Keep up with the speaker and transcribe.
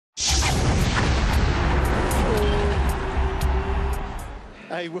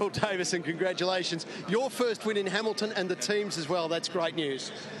Hey, Will Davison, congratulations. Your first win in Hamilton and the team's as well. That's great news.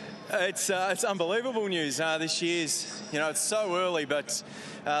 It's unbelievable news. This year's, it's so early, but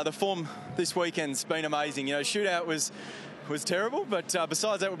the form this weekend's been amazing. Shootout was terrible, but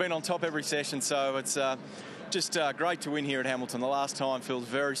besides that, we've been on top every session, so it's just great to win here at Hamilton. The last time feels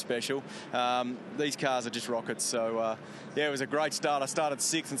very special. These cars are just rockets, so yeah, it was a great start. I started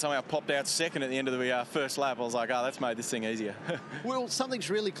sixth and somehow popped out second at the end of the first lap. I was like, oh, that's made this thing easier. Will, something's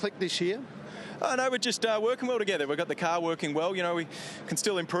really clicked this year? Oh, no, we're just working well together. We've got the car working well. We can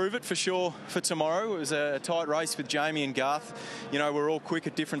still improve it for sure for tomorrow. It was a tight race with Jamie and Garth. We're all quick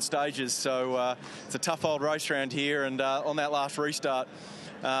at different stages, so it's a tough old race around here. And on that last restart,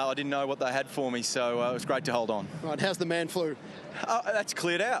 I didn't know what they had for me, so it was great to hold on. Right, how's the man flu? That's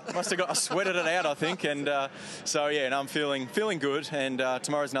cleared out. I sweated it out, I think, and so yeah, and I'm feeling good. And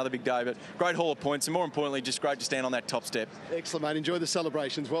tomorrow's another big day, but great haul of points, and more importantly, just great to stand on that top step. Excellent, mate. Enjoy the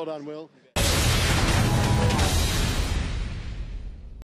celebrations. Well done, Will.